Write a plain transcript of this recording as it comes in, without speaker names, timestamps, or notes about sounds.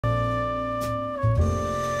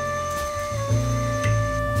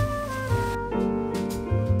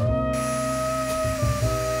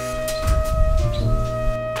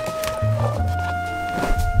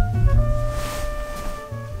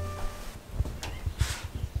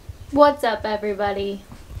What's up, everybody?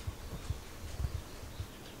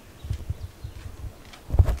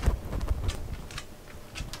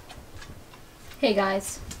 Hey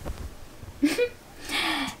guys.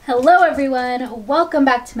 Hello everyone, welcome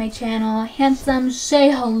back to my channel. Handsome, say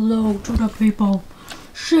hello to the people.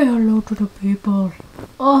 Say hello to the people.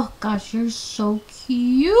 Oh gosh, you're so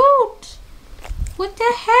cute. What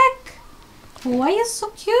the heck? Why are you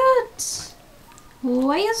so cute?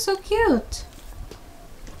 Why are you so cute?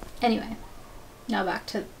 Anyway, now back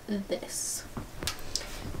to this.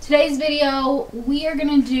 Today's video, we are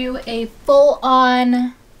gonna do a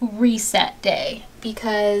full-on reset day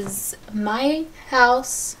because my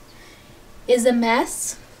house is a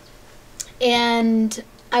mess and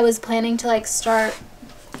I was planning to like start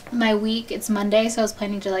my week. It's Monday, so I was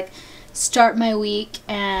planning to like start my week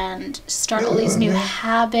and start all these new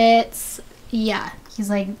habits. Yeah,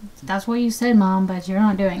 he's like, that's what you said, Mom, but you're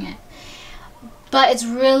not doing it. But it's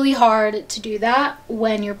really hard to do that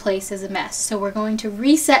when your place is a mess. So we're going to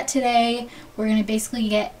reset today. We're going to basically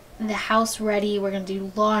get the house ready. We're going to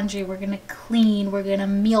do laundry. We're going to clean. We're going to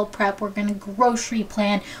meal prep. We're going to grocery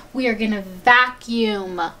plan. We are going to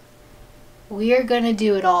vacuum. We are going to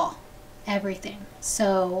do it all. Everything.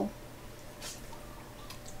 So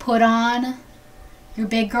put on your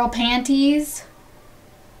big girl panties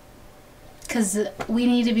because we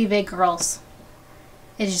need to be big girls.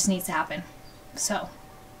 It just needs to happen. So,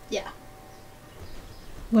 yeah.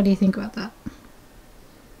 What do you think about that?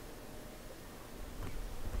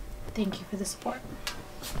 Thank you for the support.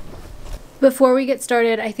 Before we get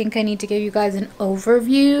started, I think I need to give you guys an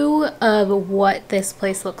overview of what this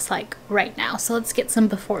place looks like right now. So let's get some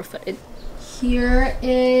before footage. Here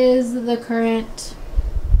is the current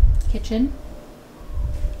kitchen.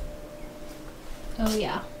 Oh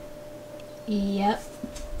yeah. Yep.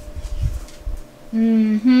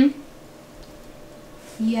 Mm-hmm.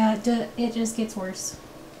 Yeah, it just gets worse.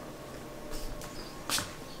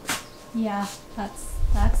 Yeah,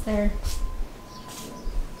 that's there.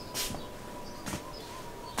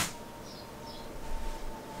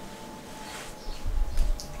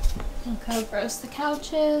 Look how gross the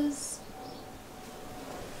couch is.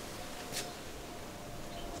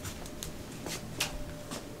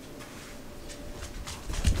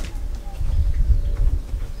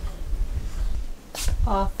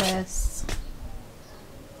 Office.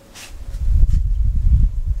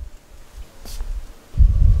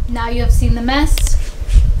 Now you have seen the mess.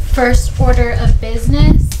 First order of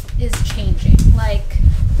business is changing. Like,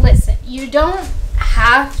 listen, you don't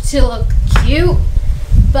have to look cute,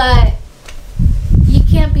 but you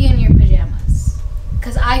can't be in your pajamas.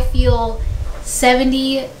 Because I feel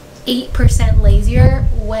 78% lazier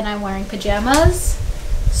when I'm wearing pajamas.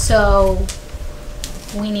 So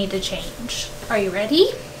we need to change. Are you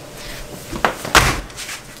ready?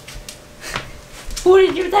 What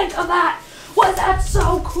did you think of that? Was that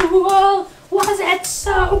so cool? Was it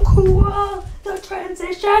so cool? The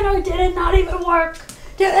transition, or did it not even work?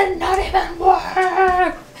 Did it not even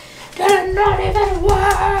work? Did it not even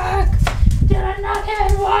work? Did it not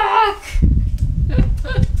even work?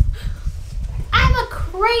 I'm a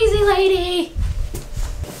crazy lady.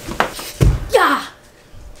 Yeah.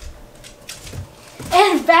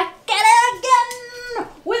 And back at it again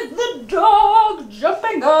with the dog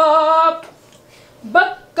jumping up.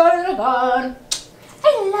 Back at it again.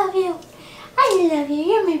 I love you. I love you.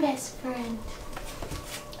 You're my best friend.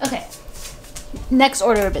 Okay. Next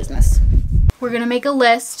order of business. We're going to make a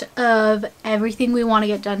list of everything we want to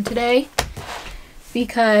get done today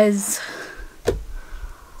because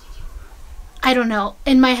I don't know.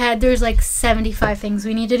 In my head, there's like 75 things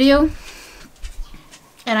we need to do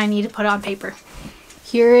and I need to put it on paper.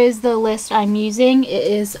 Here is the list I'm using. It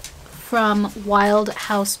is from Wild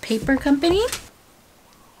House Paper Company.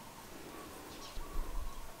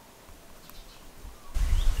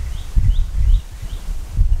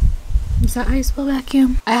 Is that how you spell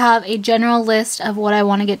vacuum? I have a general list of what I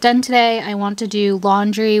want to get done today. I want to do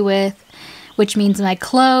laundry which means my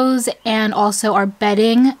clothes and also our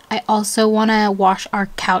bedding. I also want to wash our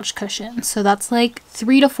couch cushions. So that's like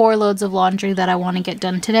 3 to 4 loads of laundry that I want to get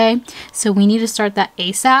done today. So we need to start that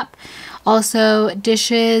ASAP. Also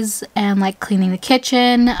dishes and like cleaning the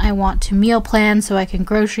kitchen. I want to meal plan so I can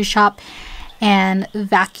grocery shop and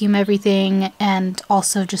vacuum everything and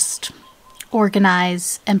also just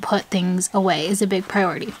organize and put things away is a big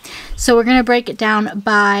priority. So we're going to break it down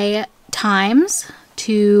by times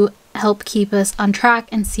to help keep us on track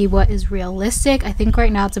and see what is realistic. I think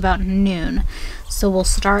right now it's about noon. So we'll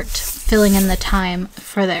start filling in the time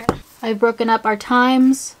for there. I've broken up our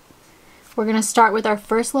times. We're going to start with our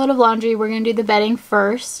first load of laundry. We're going to do the bedding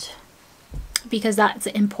first. because that's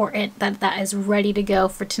important that that is ready to go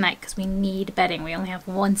for tonight, because we need bedding. We only have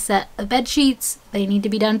one set of bed sheets. They need to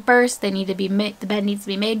be done first. They need to be made. The bed needs to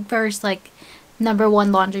be made first, like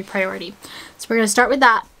 #1 laundry priority. So we're going to start with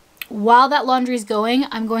that. While that laundry is going,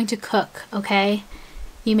 I'm going to cook, okay?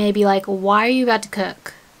 You may be like, why are you about to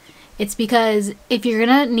cook? It's because if you're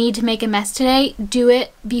going to need to make a mess today, do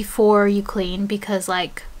it before you clean, because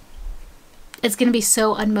like it's going to be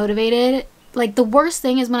so unmotivated. Like the worst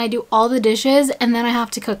thing is when I do all the dishes and then I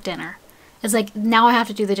have to cook dinner. It's like now I have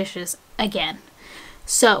to do the dishes again.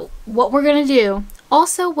 So what we're going to do,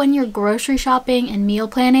 also when you're grocery shopping and meal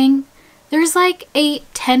planning, there's like a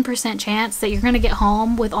 10% chance that you're going to get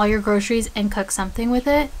home with all your groceries and cook something with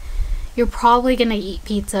it. You're probably going to eat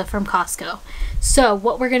pizza from Costco. So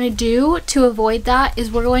what we're going to do to avoid that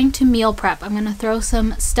is we're going to meal prep. I'm going to throw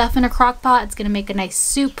some stuff in a crock pot. It's going to make a nice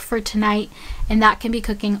soup for tonight, and that can be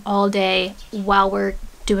cooking all day while we're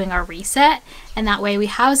doing our reset. And that way we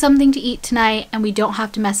have something to eat tonight and we don't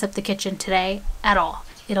have to mess up the kitchen today at all.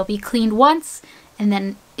 It'll be cleaned once and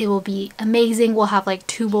then it will be amazing. We'll have like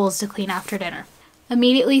 2 bowls to clean after dinner.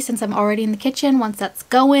 Immediately, since I'm already in the kitchen, once that's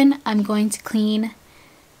going, I'm going to clean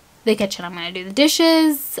the kitchen. I'm going to do the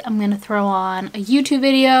dishes. I'm going to throw on a YouTube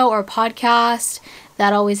video or a podcast.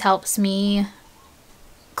 That always helps me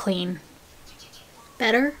clean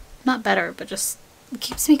better. Not better, but just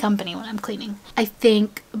keeps me company when I'm cleaning. I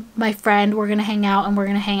think my friend, we're going to hang out, and we're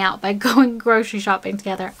going to hang out by going grocery shopping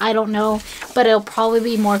together. I don't know, but it'll probably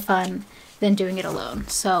be more fun than doing it alone.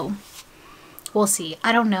 So we'll see.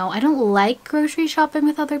 I don't know. I don't like grocery shopping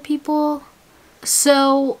with other people.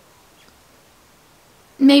 So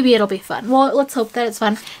maybe it'll be fun. Well, let's hope that it's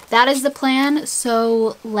fun. That is the plan.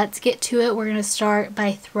 So let's get to it. We're going to start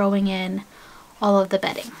by throwing in all of the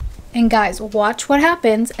bedding. And guys, watch what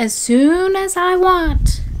happens as soon as I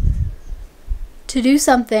want to do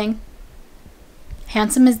something.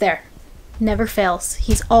 Handsome is there. Never fails.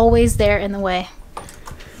 He's always there in the way.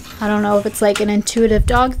 I don't know if it's like an intuitive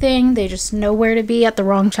dog thing. They just know where to be at the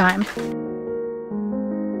wrong time.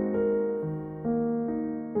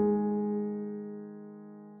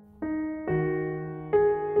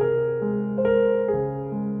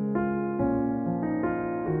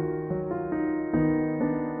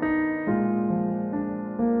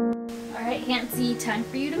 Handsy, time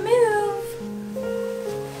for you to move.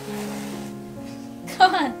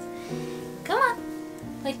 Come on. Come on.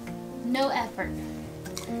 Like, no effort.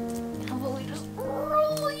 How about we just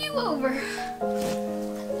roll you over?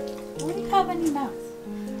 What do you have in your mouth?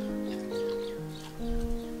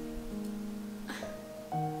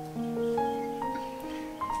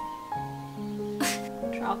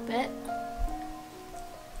 Drop it.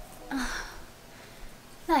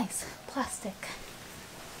 Nice. Plastic.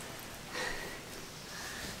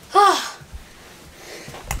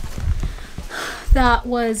 That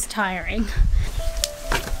was tiring.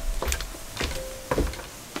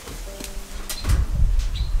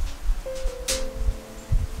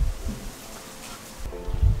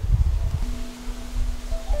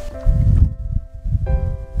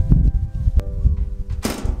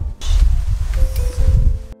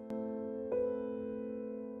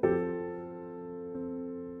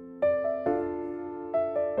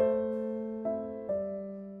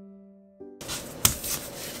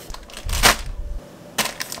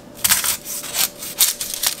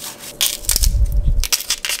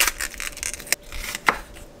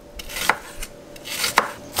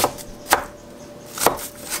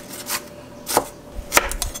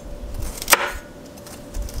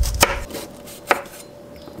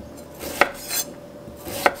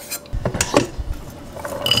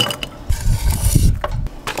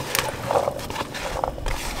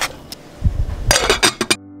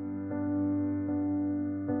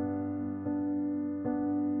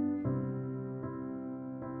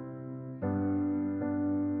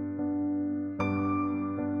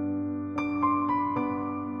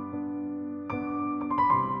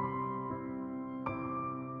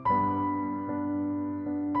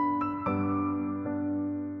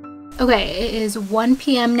 Okay, it is 1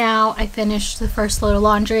 p.m. now. I finished the first load of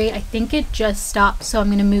laundry. I think it just stopped, so I'm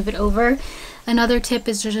going to move it over. Another tip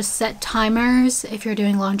is to just set timers if you're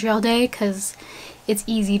doing laundry all day, because it's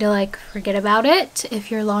easy to like forget about it if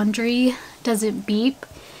your laundry doesn't beep,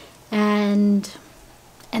 and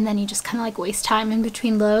then you just kind of like waste time in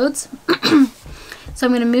between loads. So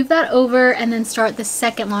I'm going to move that over and then start the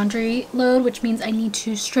second laundry load, which means I need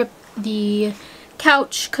to strip the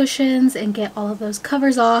couch cushions and get all of those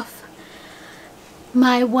covers off.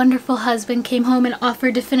 My wonderful husband came home and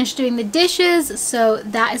offered to finish doing the dishes, so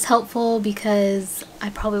that is helpful because I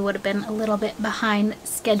probably would have been a little bit behind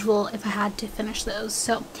schedule if I had to finish those.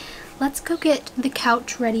 So let's go get the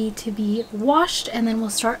couch ready to be washed, and then we'll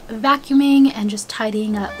start vacuuming and just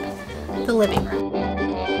tidying up the living room.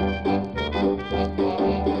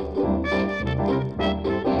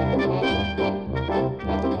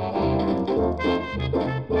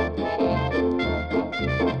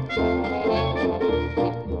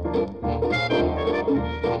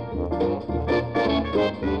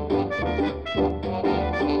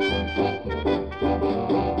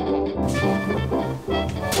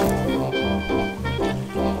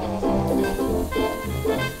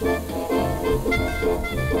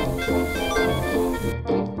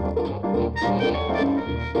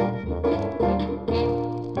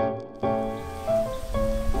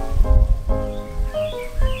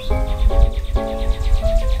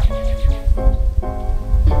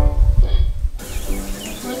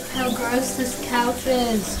 This couch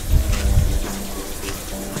is.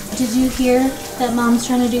 Did you hear that Mom's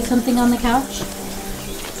trying to do something on the couch?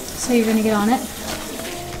 So you're gonna get on it?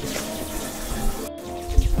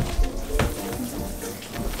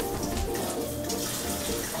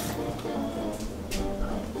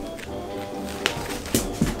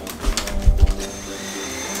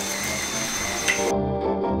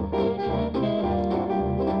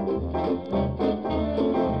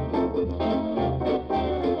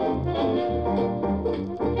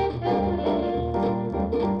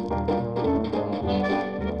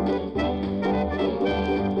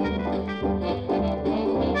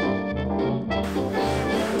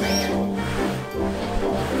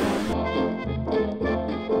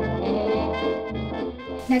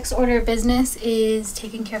 Next order of business is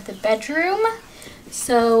taking care of the bedroom.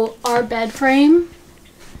 So our bed frame,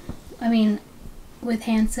 with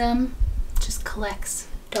Handsome, just collects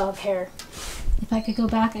dog hair. If I could go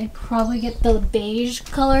back, I'd probably get the beige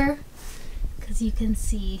color because you can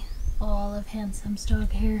see all of Handsome's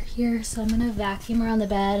dog hair here. So I'm gonna vacuum around the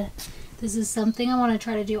bed. This is something I want to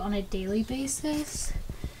try to do on a daily basis,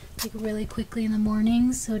 like really quickly in the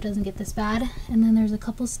mornings so it doesn't get this bad. And then there's a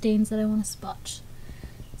couple stains that I want to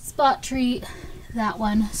spot treat, that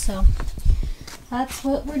one. So that's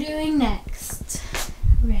what we're doing next.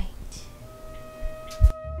 Right.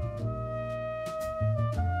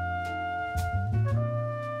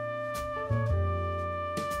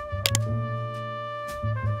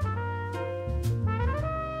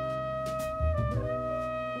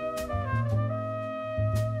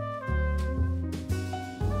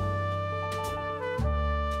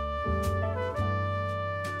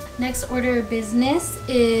 Next order of business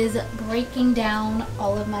is breaking down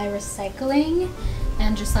all of my recycling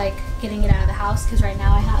and just like getting it out of the house, because right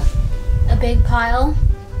now I have a big pile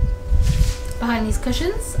behind these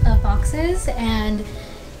cushions of boxes. And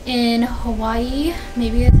in Hawaii,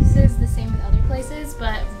 maybe this is the same with other places,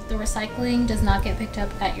 but the recycling does not get picked up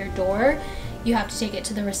at your door. You have to take it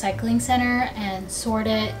to the recycling center and sort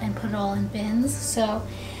it and put it all in bins. So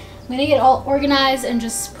I'm gonna get all organized and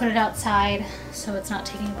just put it outside so it's not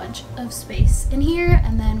taking a bunch of space in here,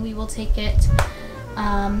 and then we will take it,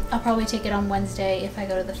 I'll probably take it on Wednesday if I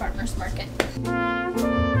go to the farmer's market.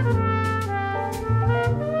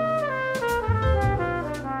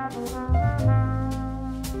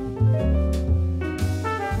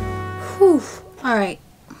 Whew, all right.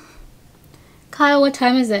 Kyle, what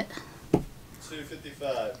time is it?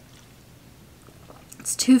 2:55.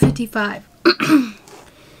 It's 2:55.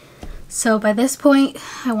 So by this point,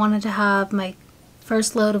 I wanted to have my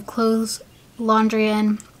first load of clothes, laundry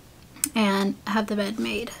in, and have the bed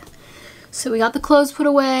made. So we got the clothes put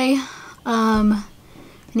away. I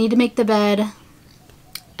need to make the bed.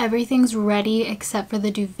 Everything's ready except for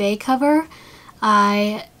the duvet cover.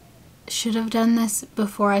 I should have done this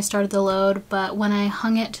before I started the load, but when I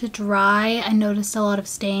hung it to dry, I noticed a lot of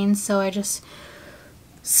stains, so I just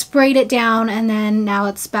sprayed it down, and then now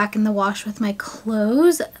it's back in the wash with my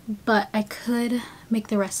clothes. But I could make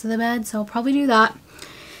the rest of the bed, so I'll probably do that.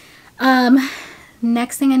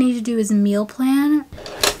 Next thing I need to do is meal plan.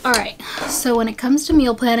 Alright, so when it comes to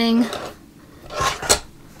meal planning,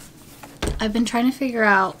 I've been trying to figure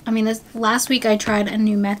out, this last week I tried a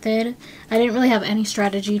new method. I didn't really have any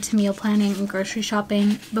strategy to meal planning and grocery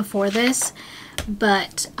shopping before this,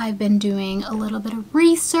 but I've been doing a little bit of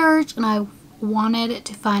research, and I wanted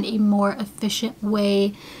to find a more efficient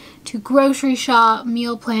way to grocery shop,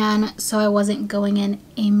 meal plan, so I wasn't going in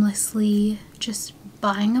aimlessly just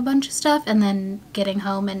buying a bunch of stuff and then getting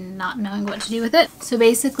home and not knowing what to do with it. So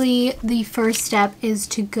basically the first step is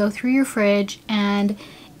to go through your fridge and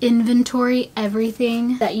inventory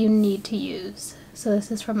everything that you need to use. So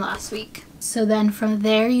this is from last week. So then from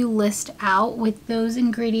there you list out with those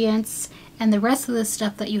ingredients and the rest of the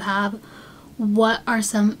stuff that you have, what are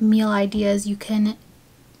some meal ideas you can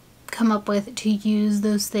come up with to use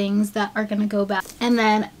those things that are gonna go back. And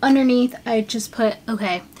then underneath I just put,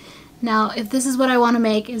 okay, now if this is what I want to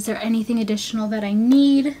make, is there anything additional that I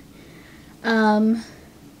need to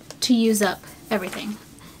use up everything?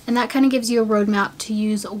 And that kind of gives you a roadmap to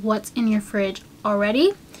use what's in your fridge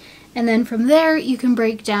already. And then from there you can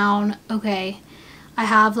break down, okay, I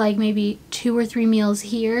have like maybe 2 or 3 meals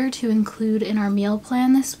here to include in our meal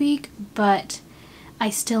plan this week, but I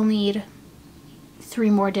still need 3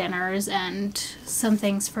 more dinners and some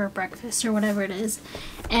things for breakfast or whatever it is.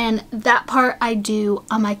 And that part I do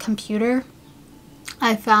on my computer.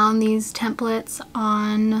 I found these templates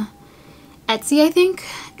on Etsy, I think,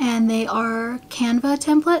 and they are Canva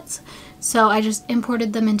templates. So I just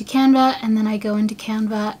imported them into Canva, and then I go into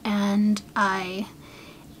Canva and I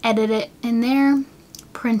edit it in there,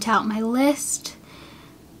 print out my list,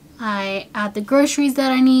 I add the groceries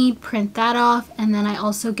that I need, print that off, and then I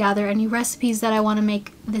also gather any recipes that I want to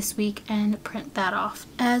make this week and print that off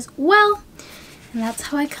as well. And that's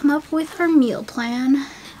how I come up with our meal plan.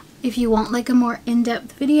 If you want like a more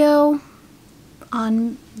in-depth video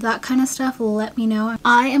on that kind of stuff, let me know.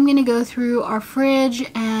 I am going to go through our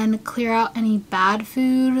fridge and clear out any bad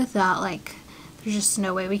food that like there's just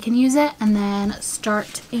no way we can use it, and then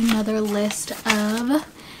start another list of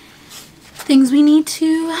things we need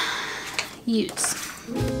to use.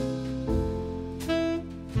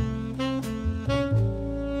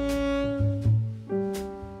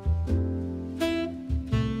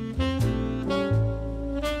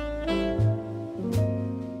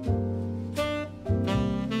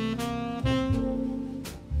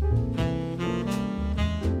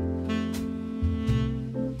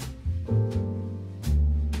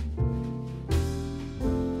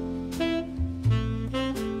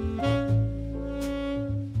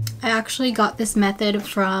 I actually got this method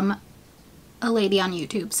from a lady on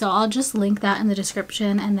YouTube, so I'll just link that in the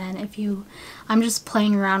description, and then I'm just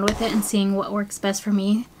playing around with it and seeing what works best for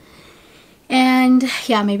me. And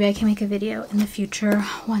yeah, maybe I can make a video in the future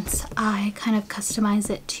once I kind of customize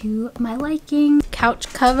it to my liking.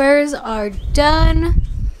 Couch covers are done.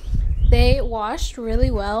 They washed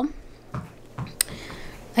really well.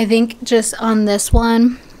 I think just on this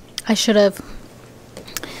one I should have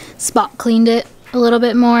spot cleaned it a little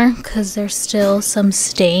bit more because there's still some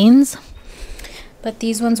stains, but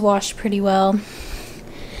these ones washed pretty well.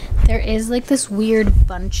 There is like this weird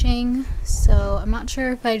bunching, so I'm not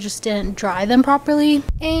sure if I just didn't dry them properly.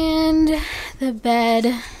 And the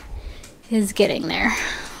bed is getting there,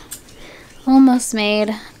 almost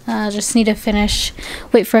made. Just need to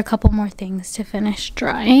wait for a couple more things to finish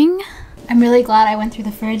drying. I'm really glad I went through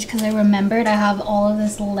the fridge because I remembered I have all of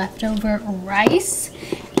this leftover rice,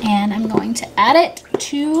 and I'm going to add it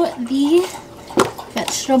to the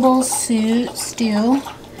vegetable stew.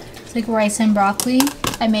 It's like rice and broccoli.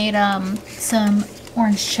 I made some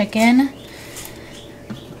orange chicken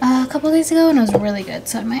a couple days ago and it was really good,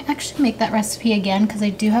 so I might actually make that recipe again because I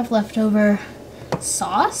do have leftover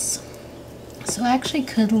sauce, so I actually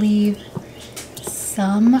could leave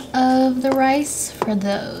some of the rice for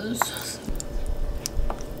those.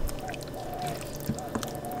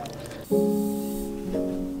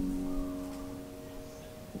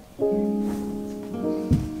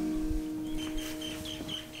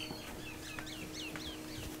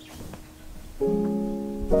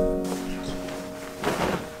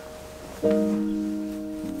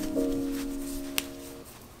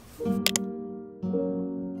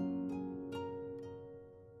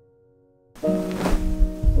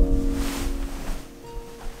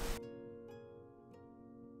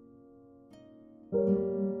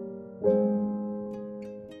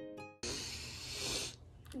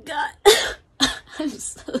 God, I'm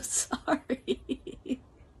so sorry.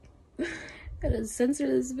 Gotta censor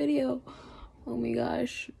this video. Oh my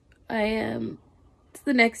gosh. It's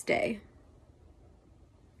the next day.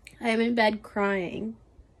 I am in bed crying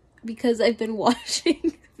because I've been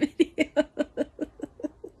watching videos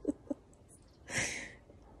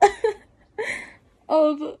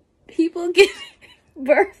of people giving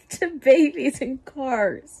birth to babies in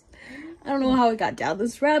cars. I don't know how I got down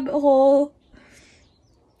this rabbit hole.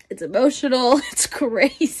 It's emotional, it's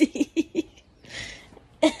crazy.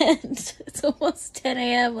 And it's almost 10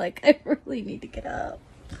 a.m. Like, I really need to get up.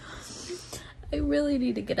 I really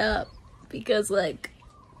need to get up because, like,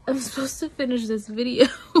 I'm supposed to finish this video.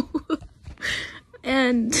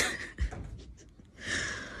 And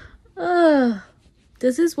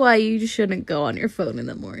this is why you shouldn't go on your phone in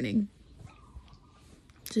the morning.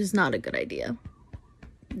 It's just not a good idea.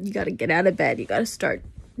 You gotta get out of bed. You gotta start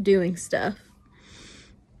doing stuff,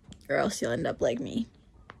 or else you'll end up like me.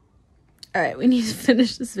 All right, we need to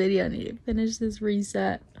finish this video. I need to finish this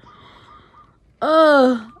reset.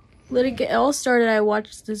 It all started, I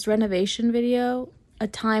watched this renovation video, a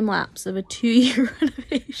time lapse of a 2-year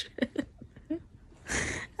renovation.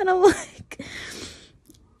 And I'm like,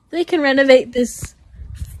 they can renovate this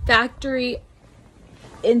factory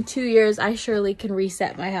in 2 years. I surely can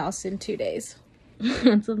reset my house in 2 days.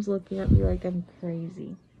 Someone's looking at me like I'm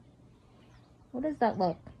crazy. What does that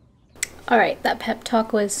look? Alright, that pep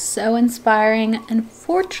talk was so inspiring.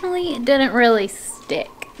 Unfortunately, it didn't really stick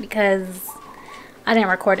because I didn't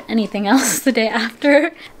record anything else the day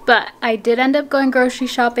after. But I did end up going grocery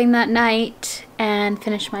shopping that night and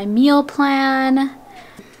finish my meal plan.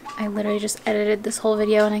 I literally just edited this whole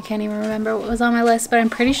video and I can't even remember what was on my list, but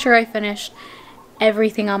I'm pretty sure I finished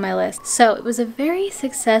everything on my list. So it was a very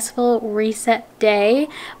successful reset day,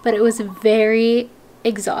 but it was very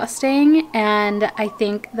exhausting, and I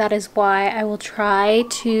think that is why I will try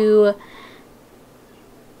to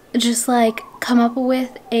just like come up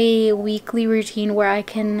with a weekly routine where I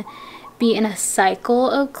can be in a cycle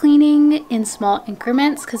of cleaning in small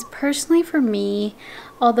increments, because personally for me,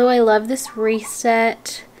 although I love this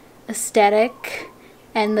reset aesthetic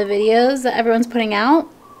and the videos that everyone's putting out,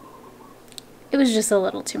 it was just a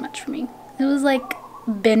little too much for me. It was like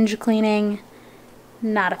binge cleaning.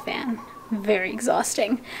 Not a fan. Very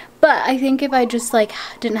exhausting. But I think if I just like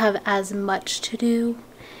didn't have as much to do,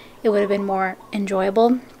 it would have been more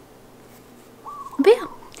enjoyable. But yeah,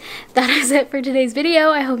 that is it for today's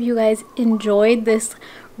video. I hope you guys enjoyed this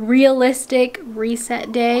realistic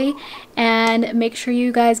reset day, and make sure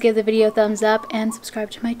you guys give the video a thumbs up and subscribe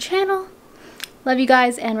to my channel. Love you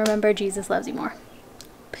guys, and remember, Jesus loves you more.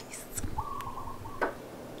 Peace.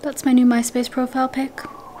 That's my new MySpace profile pic.